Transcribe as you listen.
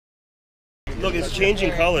Look, it's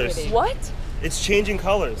changing colors. What? It's changing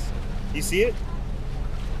colors. You see it?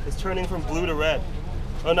 It's turning from blue to red.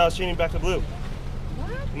 Oh, no, it's changing back to blue.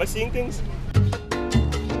 What? Am I seeing things?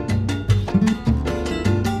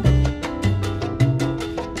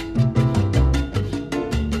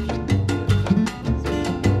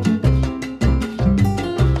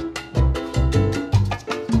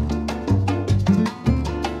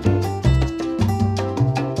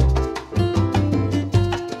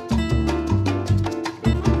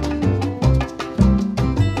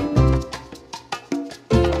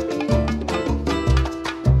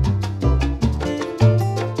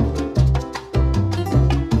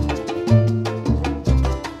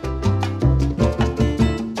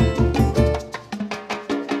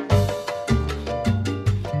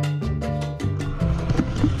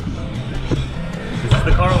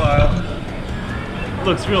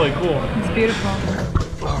 Looks really cool. It's beautiful.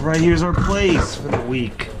 Oh, right here's our place for the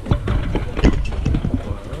week.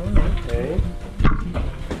 Okay.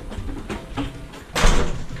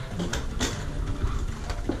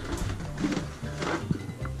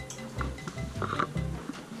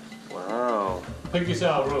 Wow. Pick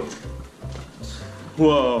yourself a room.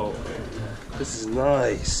 Whoa. This is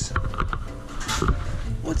nice.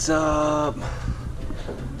 What's up?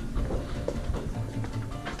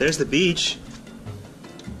 There's the beach.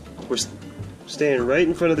 We're staying right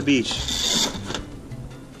in front of the beach.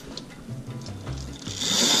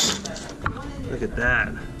 Look at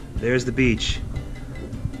that. There's the beach.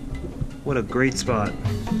 What a great spot.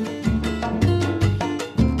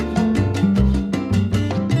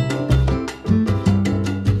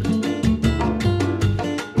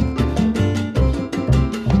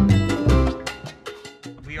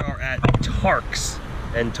 We are at Tark's,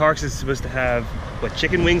 and Tark's is supposed to have what,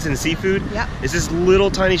 chicken wings and seafood? Yep. It's this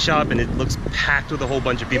little tiny shop and it looks packed with a whole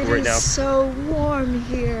bunch of people right now. It is so warm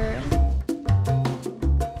here.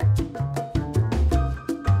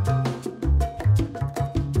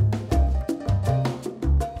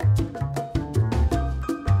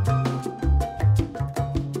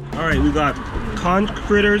 All right, we got conch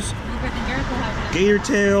fritters, gator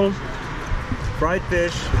tail, fried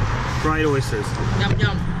fish, fried oysters. Yum,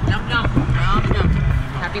 yum, yum, yum, yum, yum.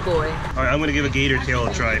 Happy boy. All right, I'm gonna give a gator tail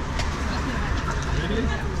a try.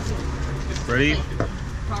 Ready?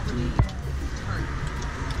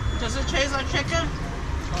 Does it taste like chicken?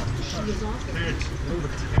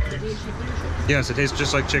 Yes, it tastes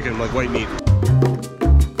just like chicken, like white meat.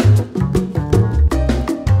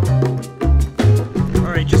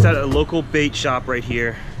 All right, just at a local bait shop right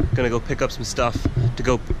here. Gonna go pick up some stuff to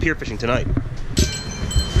go pier fishing tonight.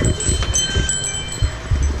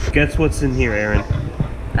 Guess what's in here, Aaron?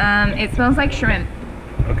 It smells like shrimp.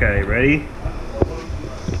 Okay, ready?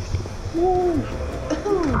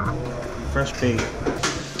 Fresh bait.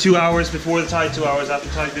 2 hours before the tide, 2 hours after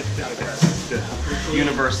tide. Good. Good.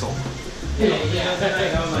 Universal. Let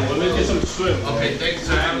me get some shrimp. Okay, thanks,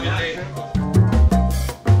 sir. Have a good day.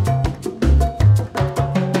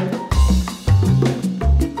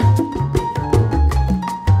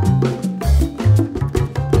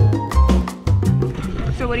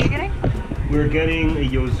 So what are you getting? We're getting a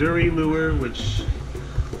Yozuri lure, which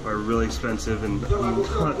are really expensive and I'm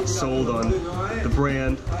not sold on the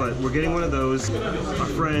brand, but we're getting one of those. Our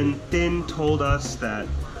friend Thin told us that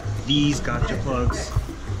these gotcha plugs,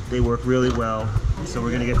 they work really well, so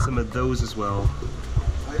we're gonna get some of those as well.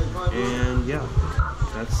 And yeah,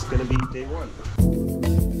 that's gonna be day one.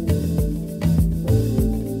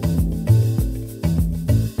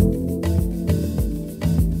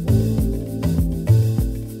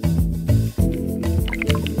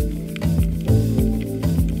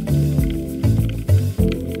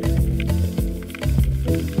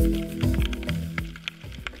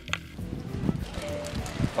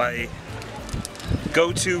 My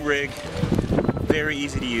go-to rig, very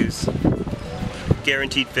easy to use,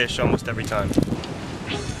 guaranteed fish almost every time.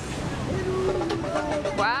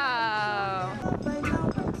 Wow.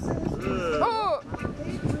 Oh.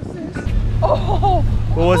 Oh.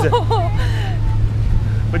 What was it?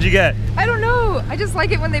 What'd you get? I don't know. I just like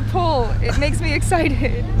it when they pull. It makes me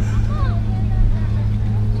excited.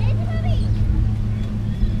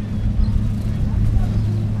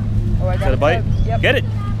 Oh, I got Is that a bite? Yep. Get it.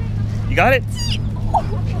 You got it? Oh,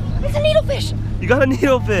 it's a needlefish. You got a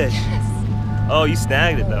needlefish. Yes. Oh, you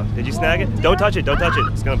snagged it though. Did you snag it? Don't touch it. Don't touch it.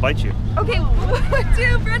 It's gonna bite you. Okay, what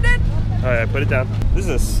do, Brendan? All right, put it down. This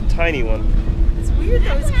is a tiny one. It's weird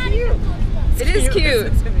though. It's cute. It is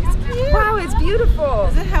cute. Wow, it's beautiful.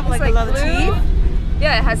 Does it have like a lot of teeth?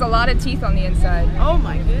 Yeah, it has a lot of teeth on the inside. Oh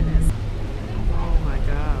my goodness. Oh my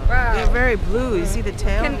god. Wow. They're very blue. You see the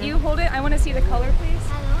tail? Can you hold it? I want to see the color, please.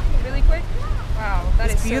 Really quick.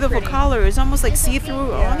 beautiful pretty. color. It's almost like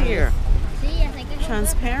see-through on here.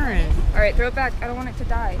 Transparent. All right, throw it back. I don't want it to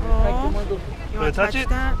die. Oh. You want to touch it?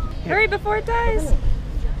 that? Hurry before it dies.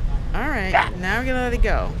 All right, now we're gonna let it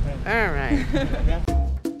go. All right.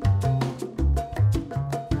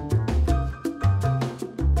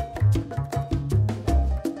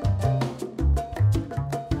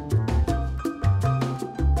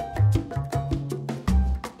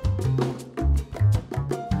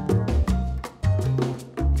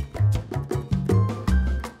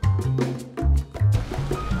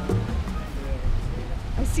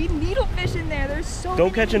 I see needlefish in there. There's so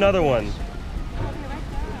Don't many catch another one. needlefish.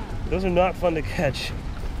 Those are not fun to catch.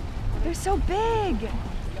 They're so big.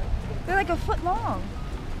 They're like a foot long.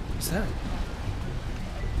 What's that?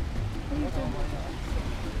 What are you doing?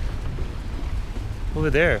 Over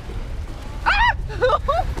there. Ah!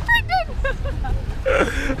 Brendan!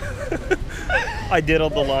 I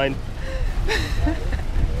diddled the line.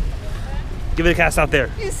 Give it a cast out there.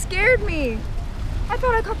 You scared me. I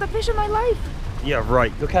thought I caught the fish of my life. Yeah,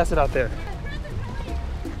 right. Go cast it out there.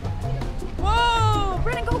 Whoa!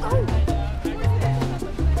 Brendan, go, go!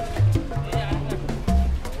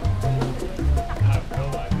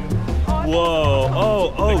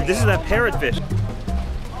 Whoa. Oh, this is that parrotfish.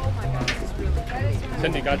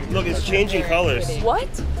 Look, it's changing colors. What?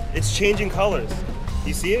 It's changing colors.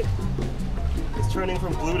 You see it? It's turning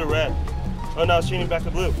from blue to red. Oh, no, it's changing back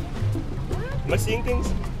to blue. Am I seeing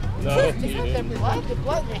things? No.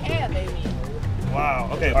 Wow.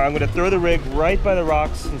 Okay. All right, I'm going to throw the rig right by the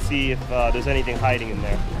rocks and see if there's anything hiding in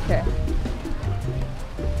there. Okay.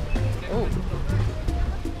 Oh.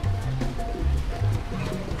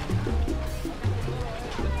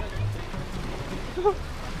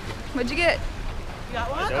 What'd you get?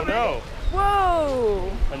 I don't know. Whoa!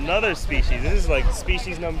 Another species. This is like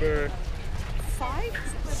species number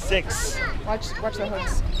 6. Watch the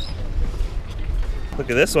hooks. Look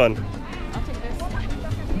at this one. I'll take this.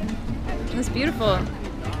 That's beautiful.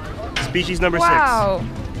 Species number 6. Wow.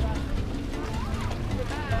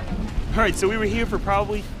 All right, so we were here for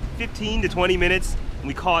probably 15 to 20 minutes and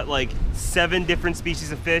we caught like 7 different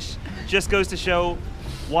species of fish. Just goes to show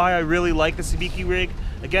why I really like the sabiki rig.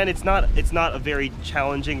 Again, it's not a very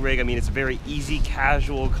challenging rig. I mean, it's a very easy,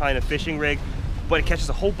 casual kind of fishing rig, but it catches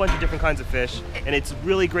a whole bunch of different kinds of fish, and it's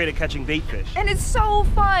really great at catching bait fish. And it's so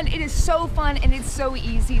fun. It is so fun and it's so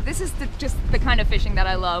easy. This is just the kind of fishing that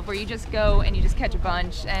I love, where you just go and you just catch a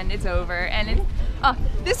bunch and it's over. And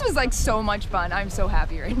this was like so much fun. I'm so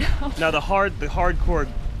happy right now. Now the hardcore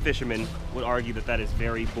fishermen would argue that is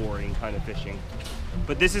very boring kind of fishing.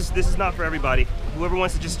 But this is not for everybody. Whoever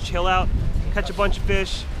wants to just chill out, catch a bunch of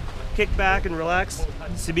fish, kick back and relax,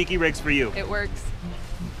 sabiki rig's for you. It works.